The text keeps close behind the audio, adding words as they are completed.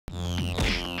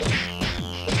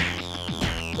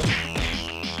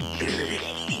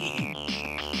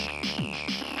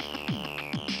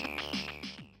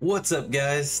What's up,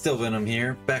 guys? StillVenom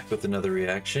here, back with another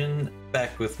reaction,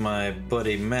 back with my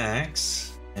buddy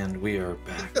Max, and we are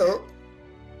back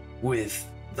with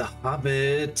The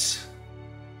Hobbit.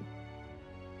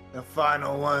 The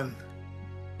final one.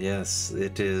 Yes,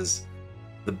 it is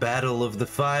the Battle of the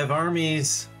Five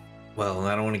Armies. Well,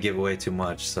 I don't want to give away too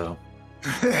much, so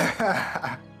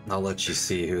I'll let you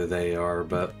see who they are,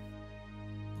 but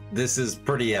this is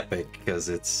pretty epic because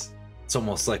it's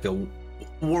almost like a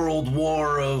world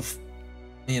war of,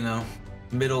 you know,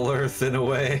 Middle Earth in a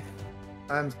way.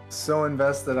 I'm so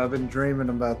invested. I've been dreaming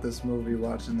about this movie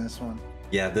watching this one.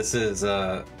 Yeah, this is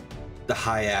the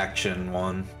high action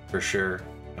one for sure.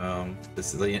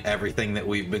 This is everything that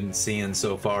we've been seeing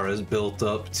so far is built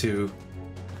up to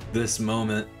this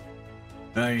moment.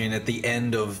 I mean, at the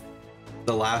end of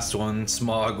the last one,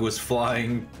 Smaug was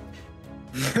flying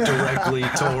directly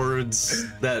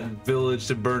towards that village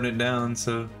to burn it down,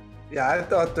 so... Yeah, I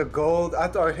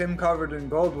thought him covered in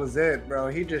gold was it, bro.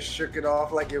 He just shook it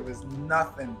off like it was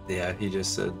nothing. Yeah, he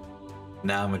just said,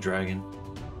 now I'm a dragon.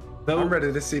 I'm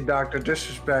ready to see Dr.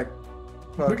 Disrespect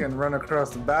fucking run across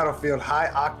the battlefield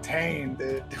high octane,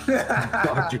 dude.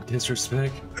 Dr.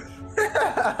 Disrespect?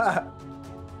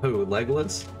 Who,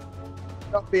 Legolas?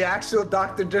 The actual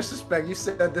Dr. Disrespect. You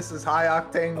said this is high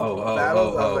octane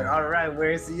battles. I was like, all right,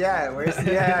 where's he at? Where's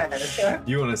he at?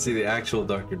 You want to see the actual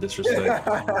Dr. Disrespect?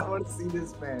 I want to see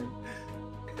this man.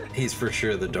 He's for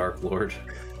sure the Dark Lord.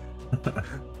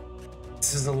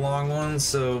 This is a long one,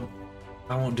 so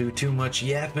I won't do too much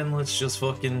yapping. Let's just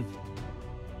fucking...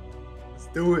 Let's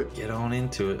do it. Get on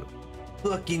into it.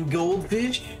 Fucking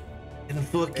goldfish and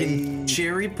fucking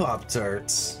cherry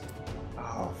Pop-Tarts.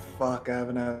 Oh, fuck, I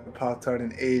haven't had a Pop-Tart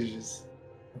in ages.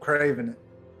 I'm craving it.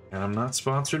 And I'm not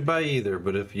sponsored by either,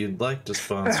 but if you'd like to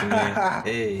sponsor me,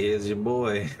 hey, here's your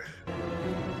boy.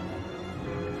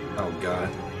 Oh, God.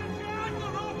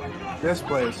 This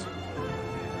place.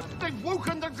 They've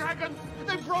woken the dragon!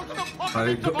 They've brought the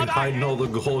hiding all the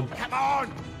gold. Come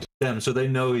on! Damn, so they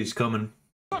know he's coming.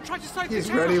 He's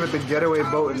ready with the getaway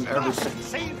boat and everything.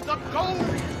 Save the gold!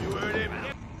 You heard him.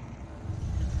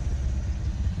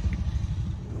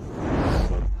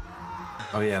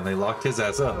 Oh yeah, and they locked his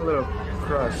ass up. A little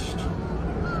crushed.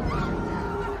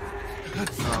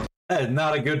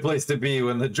 Not a good place to be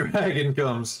when the dragon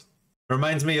comes.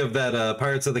 Reminds me of that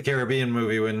Pirates of the Caribbean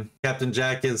movie when Captain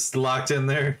Jack is locked in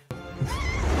there. It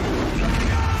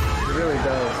really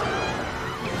does.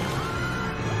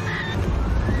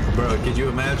 Bro, could you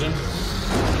imagine?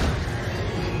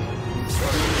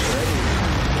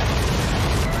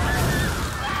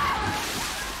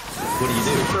 What do you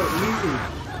do? So easy.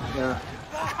 Yeah.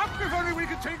 If only we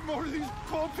could take more of these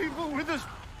poor people with us,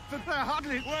 but they're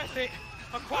hardly worth it.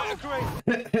 I quite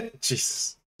agree.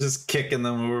 Jesus. Just kicking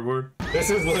them overboard. This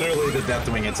is literally the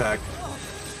Deathwing attack.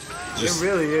 It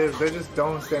really is. They just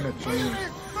don't stand a chance.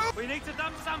 We need to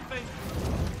dump something.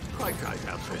 Quite right,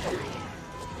 Alfred.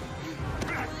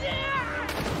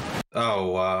 Oh,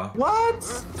 wow. What?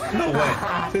 No way.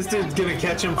 This dude's gonna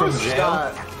catch him from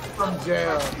jail? From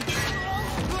jail.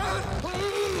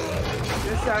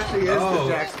 This actually is the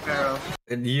Jack Sparrow.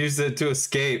 And used it to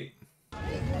escape.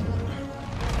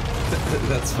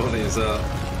 That's funny as hell.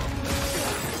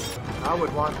 I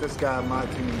would want this guy on my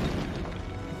team.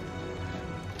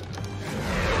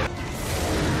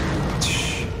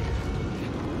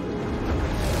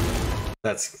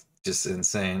 That's just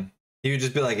insane. He would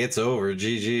just be like, it's over,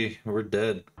 GG, we're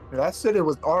dead. That city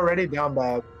was already down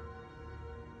bad.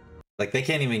 Like, they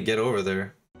can't even get over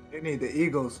there. They need the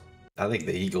Eagles. I think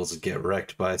the Eagles would get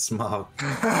wrecked by Smaug.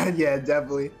 Yeah,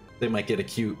 definitely. They might get a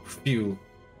few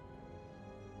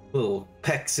little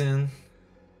pecks in.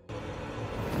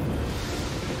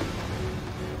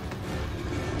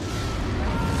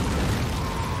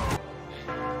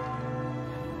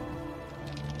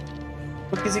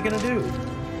 What is he gonna do?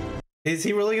 Is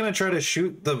he really gonna try to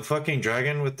shoot the fucking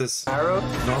dragon with this arrow?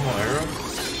 Normal arrow?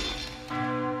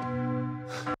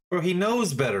 Bro, he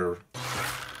knows better.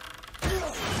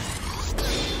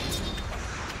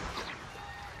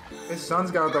 His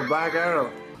son's got the black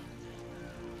arrow.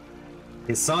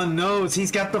 His son knows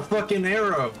he's got the fucking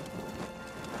arrow.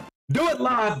 Do it,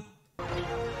 lad! What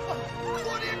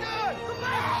are you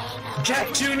doing?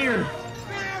 Jack Jr.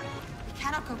 We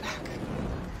cannot go back.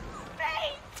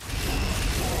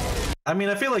 I mean,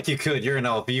 I feel like you could. You're an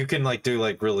elf. You can, like, do,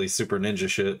 like, really super ninja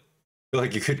shit. I feel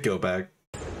like you could go back.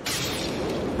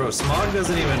 Bro, Smaug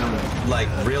doesn't even, like,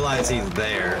 realize he's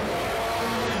there.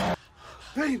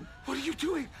 Bane, what are you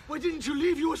doing? Why didn't you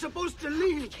leave? You were supposed to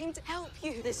leave. I came to help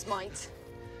you this might.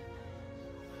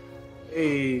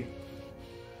 Hey.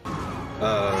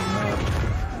 No.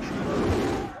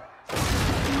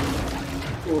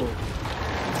 Ooh.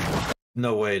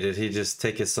 No way, did he just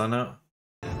take his son out?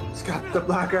 He's got the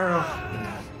black arrow.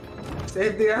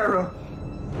 Save the arrow.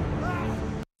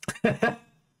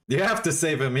 You have to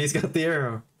save him, he's got the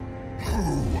arrow.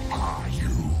 Who are you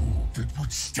that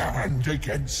would stand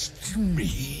against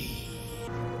me?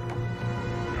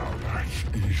 Now that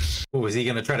is... Oh, is he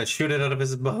gonna try to shoot it out of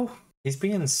his bow? He's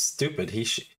being stupid. He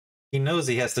knows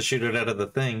he has to shoot it out of the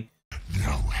thing.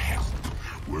 No help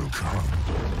will come.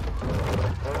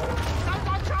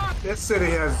 This city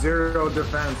has zero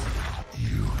defense.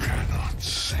 You cannot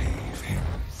save him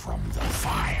from the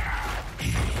fire.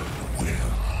 He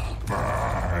will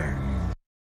burn.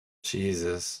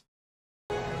 Jesus.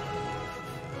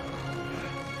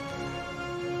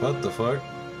 What the fuck?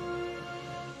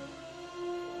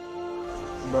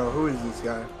 Bro, who is this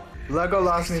guy?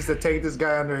 Legolas needs to take this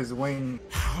guy under his wing.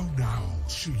 How now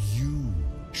should you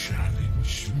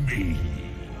challenge me?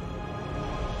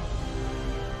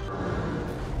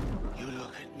 You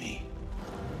look at me.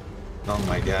 Oh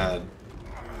my god.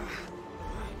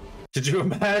 Could you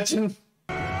imagine?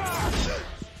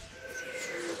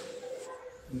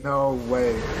 No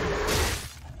way.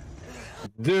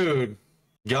 Dude,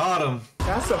 got him.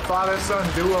 That's a father-son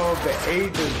duo of the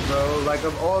ages, bro. Like,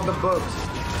 of all the books.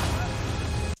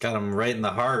 Got him right in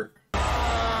the heart.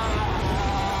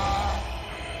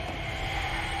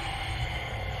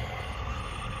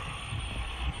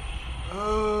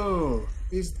 Oh,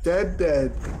 he's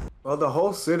dead. Well, the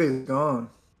whole city's gone.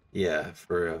 Yeah,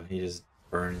 for real. He just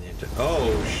burned into.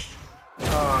 Oh,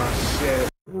 shit.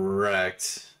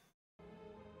 Wrecked.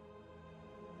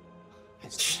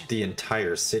 The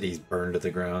entire city's burned to the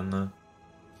ground, though.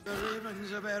 The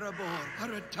ravens of Erebor are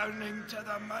returning to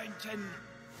the mountain.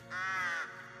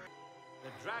 The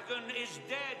dragon is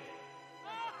dead.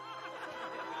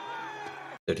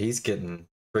 Dude, he's getting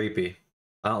creepy.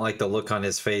 I don't like the look on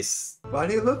his face. Why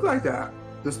do you look like that?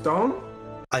 The stone?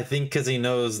 I think because he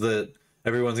knows that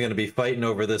everyone's going to be fighting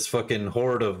over this fucking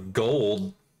hoard of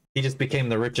gold. He just became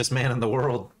the richest man in the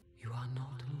world. You are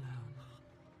not alone.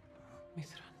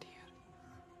 Mithrandir.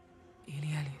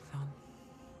 Ilialithon.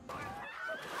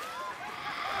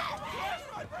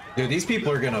 Dude, these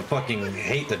people are going to fucking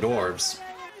hate the dwarves.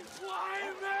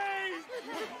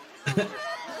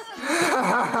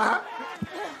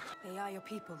 They are your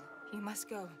people. You must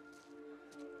go.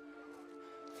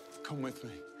 Come with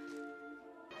me.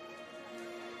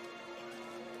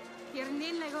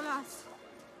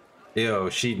 Yo,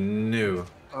 she knew.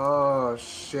 Oh,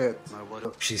 shit.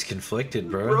 She's conflicted,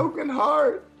 bro. Broken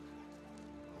heart.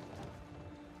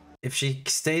 If she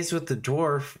stays with the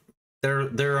dwarf,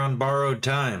 they're on borrowed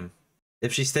time.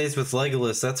 If she stays with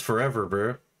Legolas, that's forever,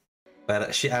 bro.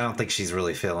 But I don't think she's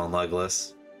really feeling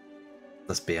Legolas.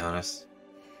 Let's be honest.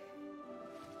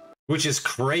 Which is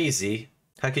crazy.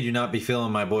 How could you not be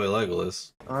feeling my boy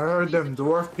Legolas? I heard them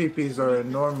dwarf peepees are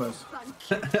enormous.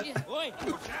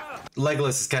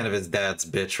 Legolas is kind of his dad's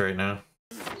bitch right now.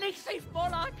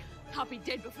 I'll be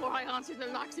dead before I answer the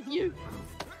likes of you.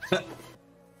 I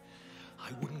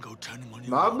wouldn't go turn him on you.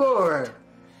 My boy.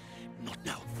 Not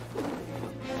now.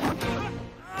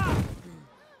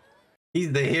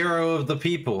 He's the hero of the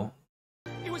people.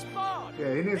 He was barred.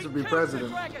 Yeah, he needs to be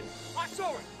president. I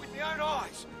saw it with my own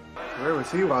eyes. Where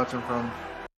was he watching from?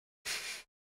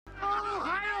 Oh,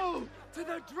 hail to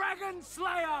the Dragon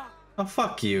Slayer! Oh,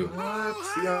 fuck you.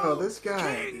 What? Yo, this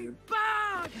guy, dude.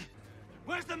 Bad!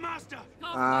 Where's the master?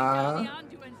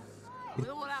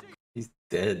 He's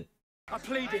dead. I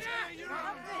pleaded.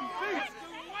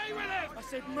 I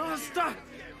said, master!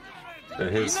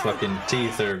 His fucking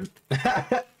teeth are...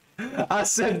 I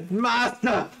said,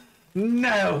 master!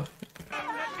 No!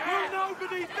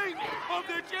 Nobody think of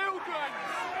the children!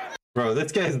 Bro,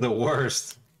 this guy's the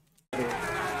worst.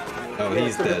 Oh,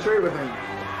 he's To the dead. tree with him.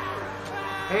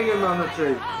 Hang him on the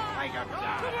tree.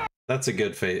 That's a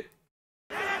good fate.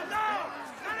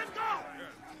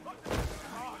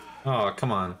 Oh,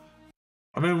 come on.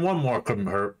 I mean, one more couldn't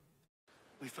hurt.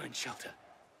 We find shelter.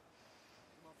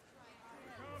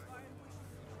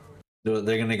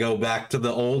 They're gonna go back to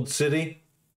the old city?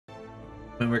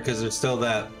 Remember, because there's still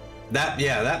that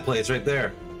place right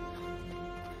there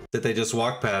that they just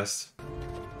walked past.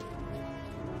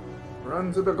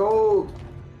 Run to the gold.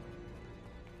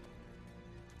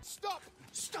 Stop!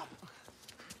 Stop!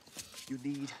 You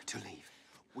need to leave.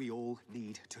 We all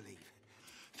need to leave.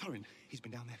 Thorin, he's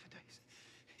been down there for days.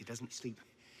 He doesn't sleep.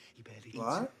 He barely eats.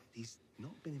 What? He's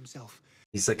not been himself.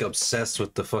 He's like obsessed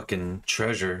with the fucking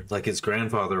treasure, like his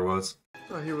grandfather was. I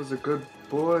thought he was a good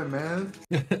boy, man.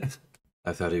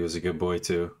 I thought he was a good boy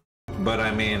too. But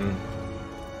I mean,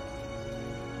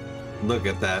 look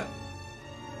at that.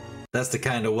 That's the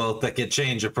kind of wealth that could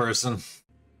change a person.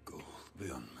 Gold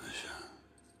beyond measure.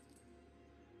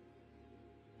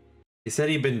 He said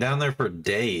he'd been down there for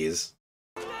days.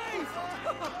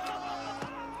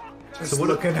 So what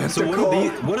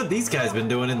have these guys been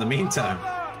doing in the meantime?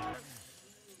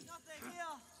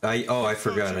 I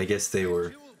forgot. I guess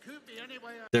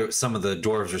some of the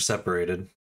dwarves are separated.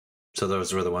 So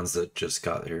those were the ones that just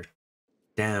got here.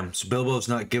 Damn, so Bilbo's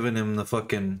not giving him the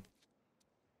fucking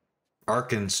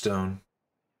Arkenstone.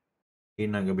 He's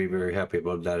not gonna be very happy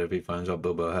about that if he finds out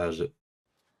Bilbo has it.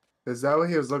 Is that what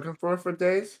he was looking for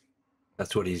days?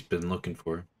 That's what he's been looking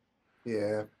for.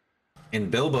 Yeah. And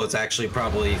Bilbo's actually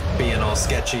probably being all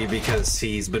sketchy because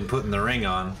he's been putting the ring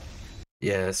on.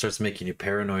 Yeah, it starts making you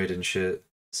paranoid and shit.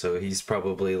 So he's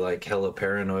probably like hella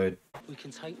paranoid. We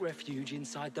can take refuge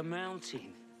inside the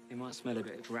mountain. We might smell a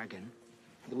bit of dragon.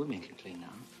 The women can clean that.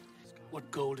 What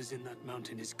gold is in that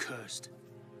mountain is cursed.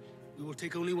 We will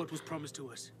take only what was promised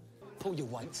to us. Pull your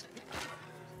weight.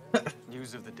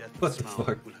 News of the death What of the Smaug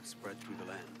fuck? will have spread through the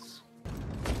lands.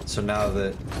 So now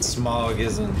that Smaug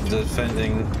isn't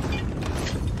defending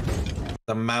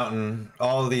the mountain,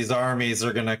 all of these armies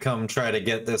are gonna come try to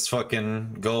get this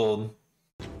fucking gold.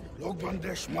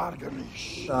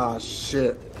 Ah,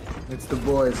 shit. It's the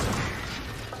boys.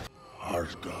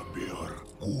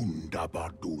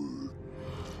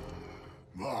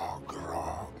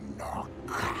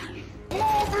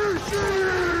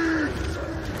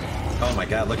 Oh my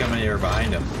god, look how many are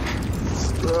behind him.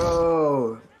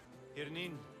 Bro.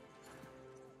 Hirnin.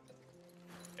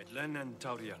 Edlen and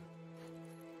Tauriel.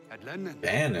 Edlen and...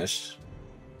 Banished?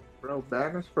 Bro,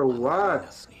 banished for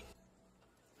what?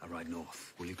 I ride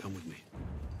north. Will you come with me?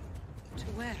 To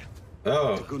where?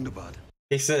 Oh. To Gundabad.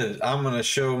 He said, I'm gonna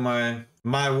show my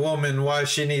woman why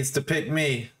she needs to pick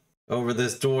me over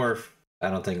this dwarf. I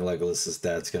don't think Legolas's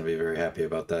dad's gonna be very happy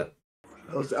about that.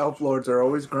 Those elf lords are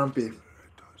always grumpy.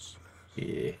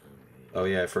 Yeah. Oh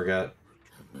yeah, I forgot.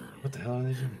 What the hell are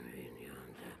they doing?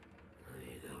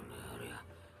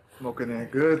 Smoking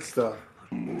that good stuff.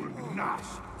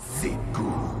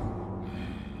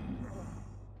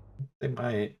 They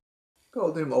might.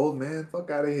 Called him old man.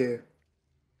 Fuck out of here.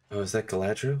 Oh, is that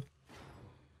Galadriel?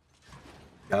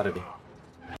 Gotta be.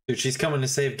 Dude, she's coming to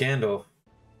save Gandalf.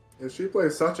 Yeah, she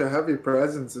plays such a heavy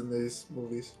presence in these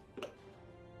movies.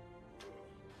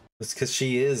 It's because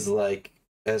she is, like,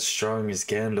 as strong as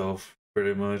Gandalf,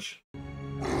 pretty much.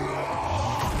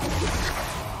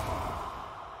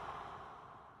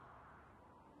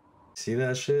 See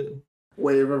that shit?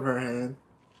 Wave of her hand.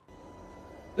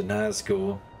 The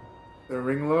Nazgul. The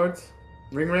ring lords?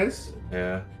 Ring race?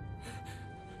 Yeah.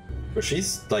 But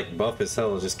she's, like, buff as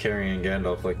hell, just carrying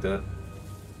Gandalf like that.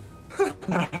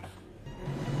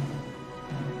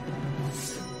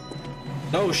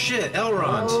 Oh shit,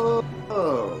 Elrond!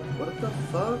 Oh, what the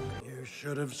fuck? You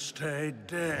should have stayed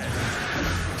dead.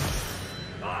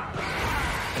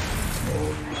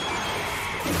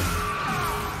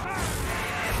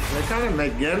 They kind of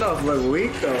make Gandalf look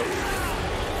weak though.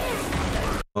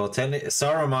 Well,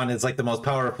 Saruman is like the most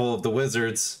powerful of the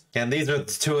wizards, and these are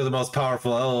two of the most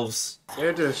powerful elves.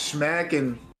 They're just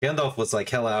smacking. Gandalf was like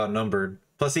hella outnumbered.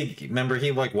 Plus, remember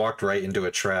he like walked right into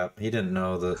a trap. He didn't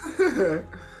know that.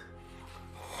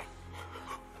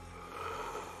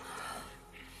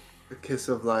 The kiss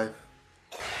of life.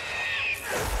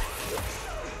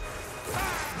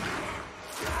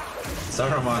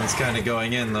 Saruman's kind of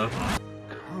going in though.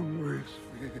 Come with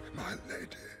me, my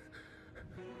lady.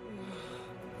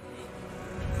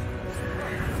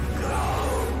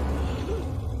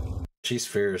 She's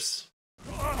fierce.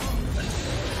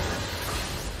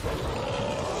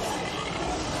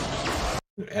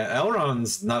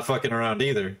 Elrond's not fucking around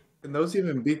either. Can those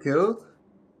even be killed?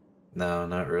 No,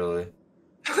 not really.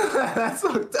 That's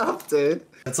fucked up, dude.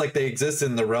 It's like they exist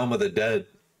in the realm of the dead.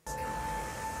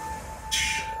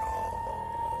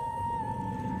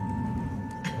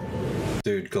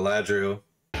 Dude, Galadriel.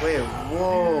 Wait,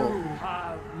 whoa.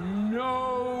 Have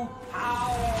no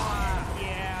power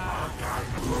here.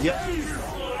 Yeah.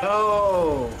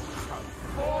 Oh.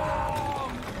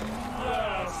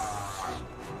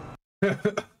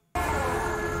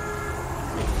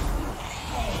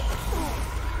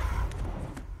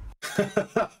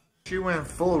 She went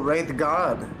full Wraith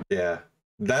God. Yeah,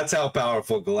 that's how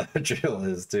powerful Galadriel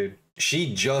is, dude.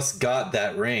 She just got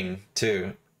that ring,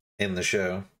 too, in the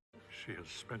show. She has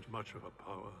spent much of her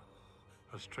power.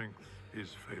 Her strength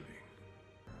is failing.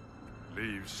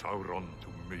 Leave Sauron to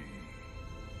me.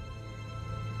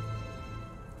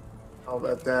 How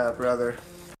about that, brother?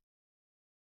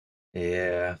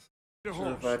 Yeah.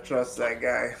 If I trust that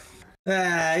guy.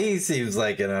 He seems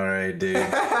like an alright dude.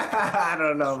 I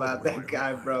don't know about that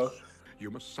guy, bro.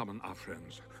 You must summon our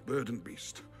friends, Bird and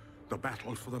Beast. The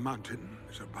battle for the mountain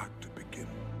is about to begin.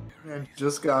 Man,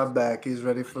 just got back. He's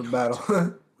ready for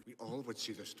battle. We all would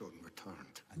see the stone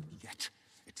returned, and yet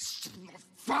it is still not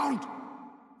found.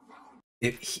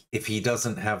 If he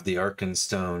doesn't have the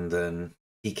Arkenstone, then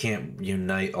he can't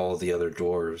unite all the other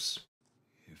dwarves.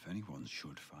 If anyone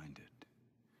should find it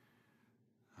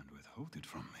and withhold it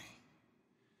from me,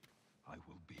 I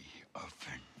will be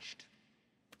avenged.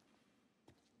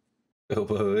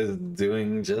 Bilbo is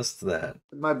doing just that.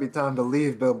 It might be time to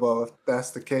leave, Bilbo, if that's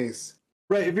the case.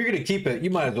 Right, if you're gonna keep it, you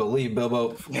might as well leave,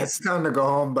 Bilbo. Yeah, it's time to go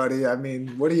home, buddy. I mean,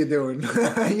 what are you doing?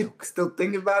 You still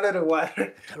thinking about it or what?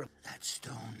 That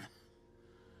stone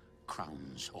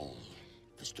crowns all,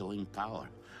 bestowing power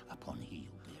upon he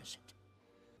who bears it.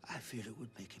 I fear it would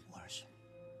make him worse.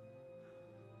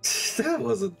 That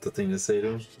wasn't the thing to say to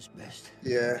him. His best.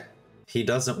 Yeah. He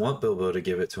doesn't want Bilbo to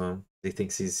give it to him. He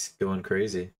thinks he's going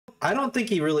crazy. I don't think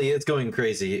he really is going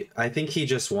crazy. I think he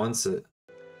just wants it.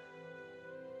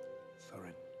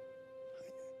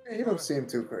 He don't seem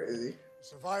too crazy.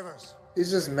 Survivors. He's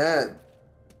just mad.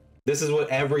 This is what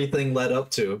everything led up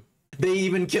to. They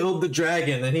even killed the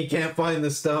dragon and he can't find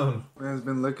the stone. Man's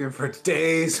been looking for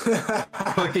days.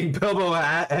 Fucking Bilbo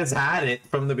has had it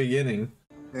from the beginning.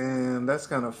 Damn, that's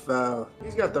kind of foul.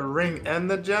 He's got the ring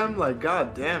and the gem. Like,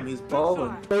 goddamn, he's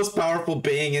balling. Most powerful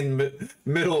being in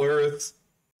Middle Earth.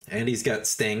 And he's got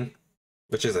Sting,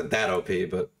 which isn't that OP,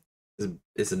 but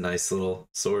is a nice little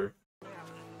sword.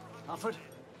 Alfred?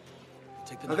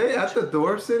 Are they at the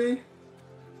Dwarf City?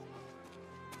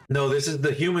 No, this is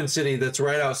the human city that's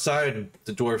right outside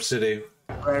the Dwarf City.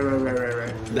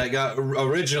 Right. That got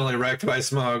originally wrecked by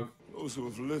Smog. Those who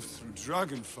have lived through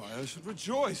Dragonfire should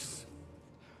rejoice.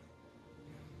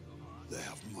 They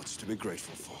have much to be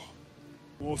grateful for.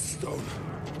 More stone.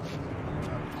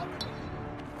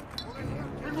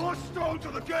 Bring more stone to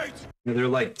the gate! They're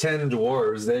like 10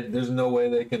 dwarves. There's no way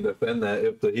they can defend that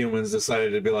if the humans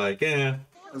decided to be like, eh.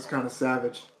 That's kind of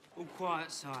savage. All quiet,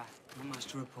 sire. Not much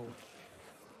to report.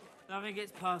 Nothing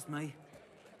gets past me.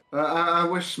 I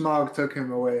wish Smog took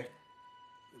him away.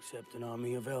 Except an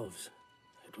army of elves.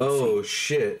 Oh,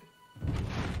 shit.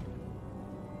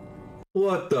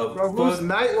 What the Bro, fuck? who's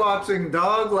night watching,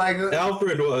 dog? Like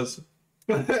Alfred was.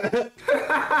 You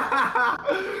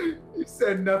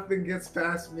said nothing gets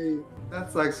past me.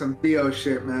 That's like some Theo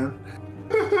shit, man.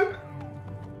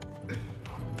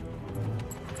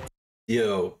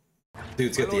 Yo,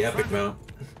 dude's got the epic mount.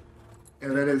 Yeah,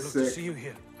 that is sick. See you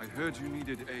here. I heard you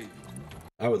needed aid.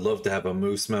 I would love to have a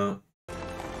moose mount.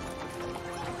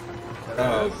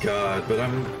 Oh god, but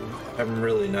I'm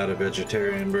really not a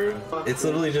vegetarian, bro. It's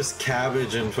literally just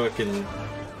cabbage and fucking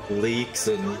leeks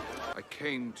and... I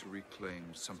came to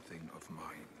reclaim something of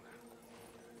mine.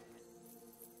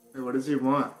 Hey, what does he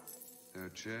want? There are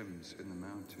gems in the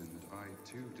mountain that I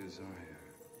too desire.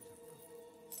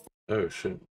 Oh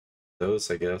shit.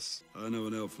 Those, I guess. I know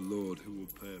an elf lord who will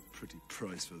pay a pretty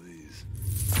price for these.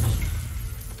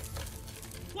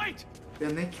 Wait!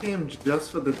 Then they came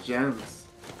just for the gems.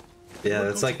 Yeah,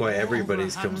 that's like why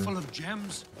everybody's coming. coming. Full of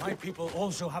gems. My people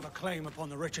also have a claim upon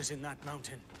the riches in that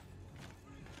mountain.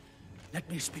 Let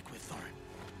me speak with Thorin.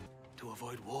 To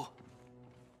avoid war?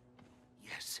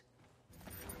 Yes.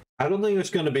 I don't think there's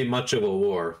going to be much of a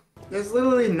war. There's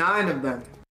literally 9 of them.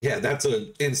 Yeah, that's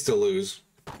an insta-lose.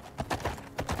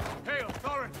 Hail,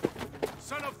 Thorin,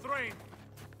 son of Thrain.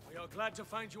 We are glad to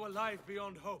find you alive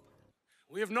beyond hope.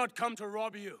 We have not come to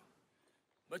rob you,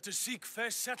 but to seek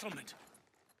fair settlement.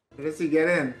 How does he get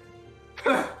in?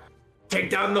 Take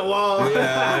down the wall!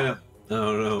 Yeah, I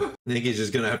don't know. I think he's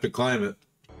just going to have to climb it.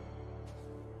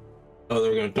 Oh,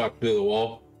 they're going to talk through the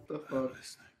wall? The fuck?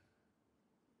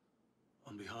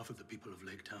 On behalf of the people of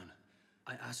Lake Town,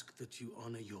 I ask that you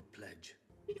honor your pledge.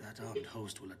 That armed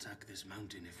host will attack this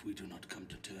mountain if we do not come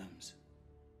to terms.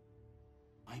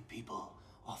 My people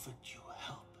offered you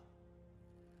help.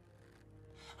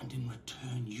 And in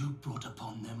return, you brought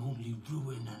upon them only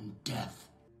ruin and death.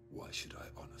 Why should I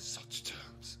honor such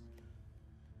terms?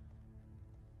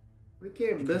 We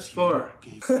came this far.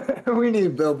 We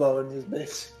need Bilbo in this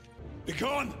bitch. Be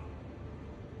gone!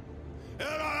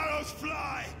 Let our arrows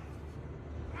fly!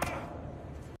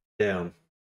 Damn.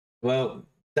 Well,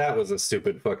 that was a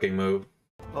stupid fucking move.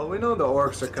 Well, we know the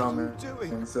orcs are coming,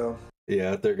 so...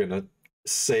 Yeah, they're gonna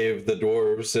save the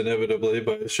dwarves inevitably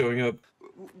by showing up.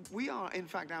 We are, in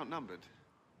fact, outnumbered.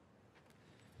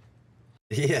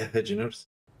 Yeah, did you notice?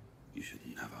 You should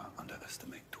never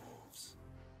underestimate dwarves.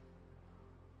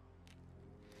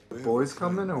 The boys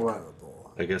coming or what?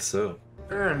 I guess so.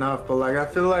 Fair enough, but like I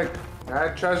feel like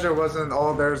That treasure wasn't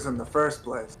all theirs in the first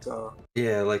place, so...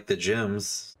 Yeah, like the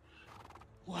gems.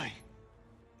 Why?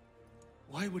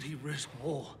 Why would he risk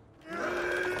war?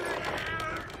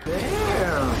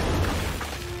 Damn!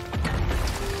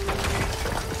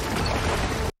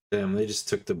 Damn, they just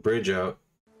took the bridge out.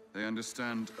 They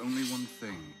understand only one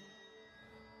thing.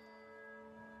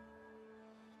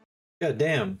 God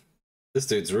damn. This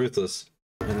dude's ruthless.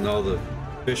 And all the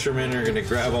fishermen are gonna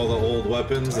grab all the old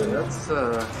weapons and... That's,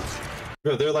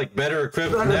 Bro, they're like better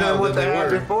equipped now than they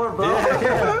were before, bro.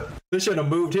 Yeah. They should have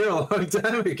moved here a long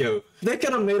time ago. They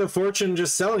could have made a fortune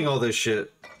just selling all this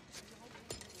shit.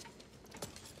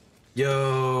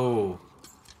 Yo.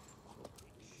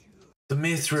 The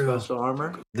Mithril. Special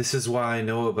armor. This is why I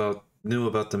knew about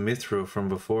the Mithril from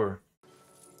before.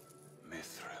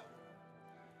 Mithril.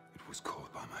 It was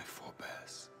called by my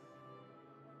forebears.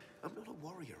 I'm not a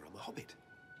warrior, I'm a hobbit.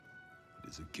 It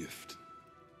is a gift.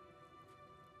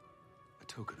 A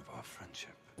token of our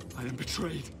friendship. I am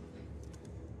betrayed.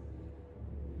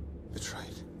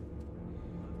 Betrayed.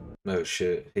 Oh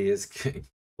shit, he is.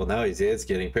 Well, now he is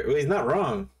getting. Well, he's not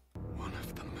wrong. One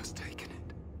of them has taken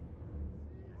it.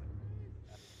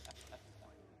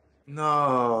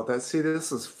 No, this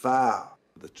is foul.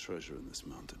 The treasure in this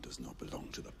mountain does not belong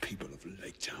to the people of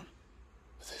Lake Town.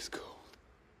 This gold.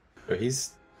 Bro,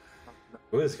 he's.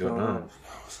 What is going on?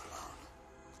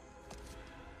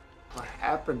 What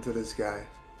happened to this guy?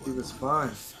 He was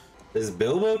fine. Is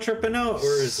Bilbo tripping out,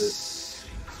 or is it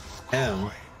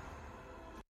him?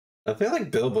 I feel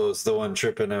like Bilbo's the one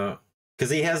tripping out. Because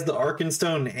he has the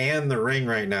Arkenstone and the ring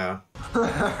right now.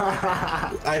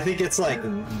 I think it's like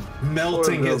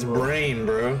melting his brain,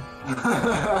 bro.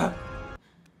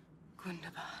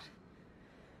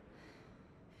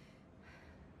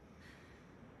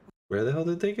 Where the hell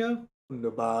did they go?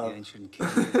 Why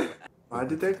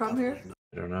did they come here?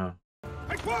 I don't know.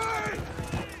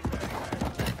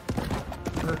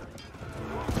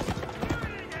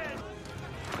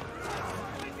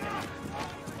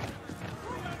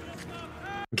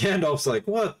 Gandalf's like,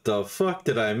 what the fuck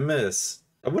did I miss?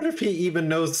 I wonder if he even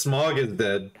knows Smaug is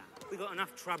dead. We got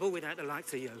enough trouble without the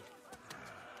likes of you.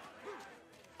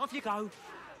 Off you go.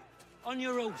 On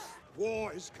your horse.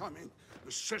 War is coming.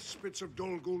 The cesspits of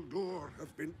Dol Guldur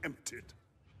have been emptied.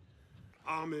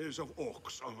 Armies of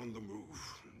orcs are on the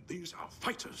move. These are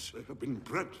fighters. They have been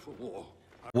bred for war.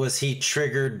 Was he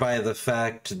triggered by the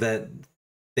fact that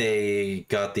they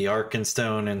got the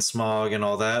Arkenstone and Smaug and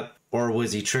all that? Or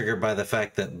was he triggered by the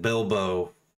fact that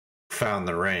Bilbo found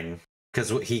the ring?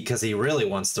 Because he really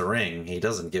wants the ring. He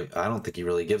doesn't give. I don't think he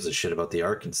really gives a shit about the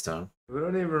Arkenstone. We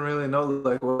don't even really know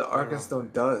like what the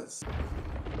Arkenstone does.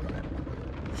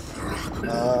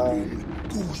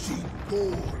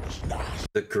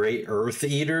 The Great Earth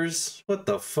Eaters? What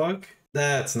the fuck?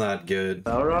 That's not good.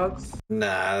 Balrogs?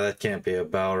 Nah, that can't be a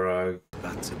Balrog.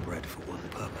 Bats are bred for one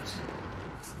purpose.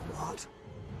 What?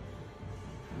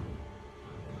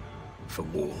 For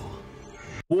war.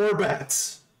 War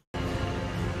bats!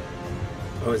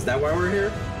 Oh, is that why we're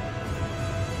here?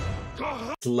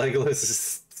 Legolas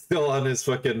is still on his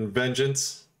fucking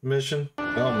vengeance mission?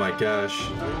 Oh my gosh.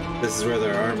 This is where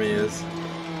their army is.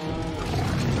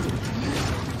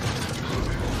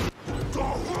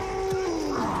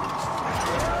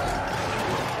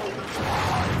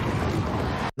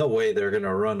 No way they're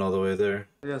gonna run all the way there.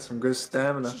 Yeah, some good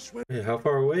stamina. Hey, how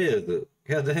far away is it?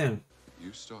 God damn.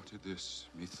 You started this,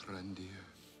 Mithrandir.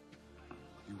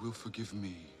 You will forgive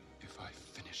me if I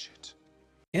finish it.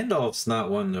 Gandalf's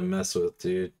not one to mess with,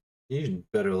 dude. You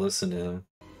better listen to him.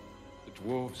 The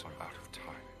dwarves are out of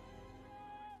time.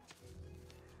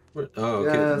 Oh,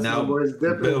 okay. Yes, Now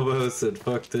dipping. Bilbo said,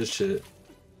 fuck this shit.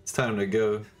 It's time to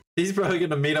go. He's probably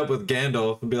gonna meet up with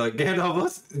Gandalf and be like, Gandalf,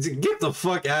 let's get the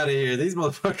fuck out of here. These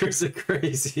motherfuckers are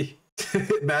crazy.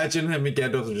 Imagine him and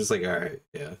Gandalf are just like, alright,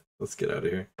 yeah, let's get out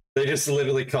of here. They just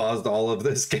literally caused all of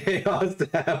this chaos to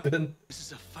happen. This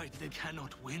is a fight they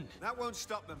cannot win. That won't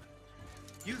stop them.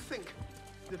 You think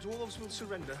the dwarves will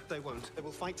surrender? They won't. They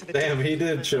will fight to the Damn, death. he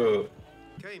did show up.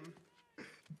 Came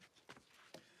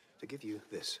to give you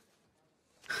this.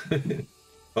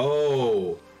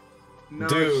 Oh, No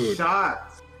dude.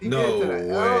 shots. He No gets to the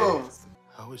way. elves.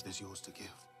 How is this yours to give?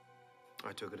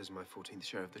 I took it as my 14th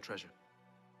share of the treasure.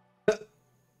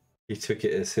 He took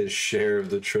it as his share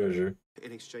of the treasure.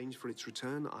 In exchange for its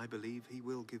return, I believe he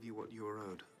will give you what you are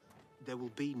owed. There will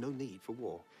be no need for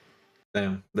war.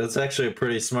 Damn, that's actually a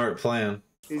pretty smart plan.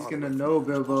 He's gonna know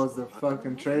Bilbo's the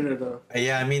fucking traitor though.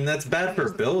 Yeah, I mean, that's bad for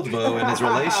Bilbo and his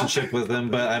relationship with him,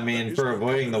 but I mean, for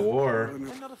avoiding the war.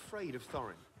 I'm not afraid of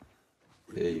Thorin.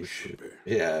 Yeah, you should.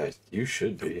 Yeah, you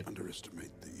should be.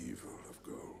 Underestimate the evil of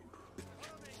gold.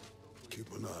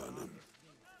 keep an eye on him.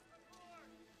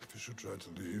 If you should try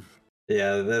to leave.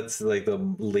 Yeah, that's like the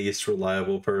least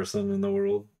reliable person in the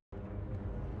world.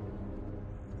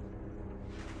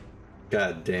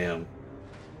 God damn.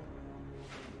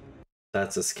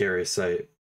 That's a scary sight.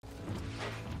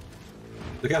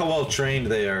 Look how well trained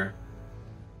they are.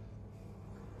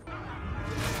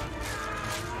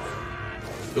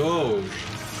 Oh,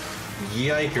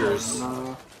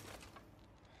 yikers.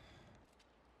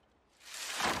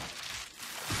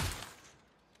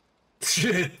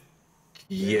 Shit.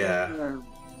 Yeah.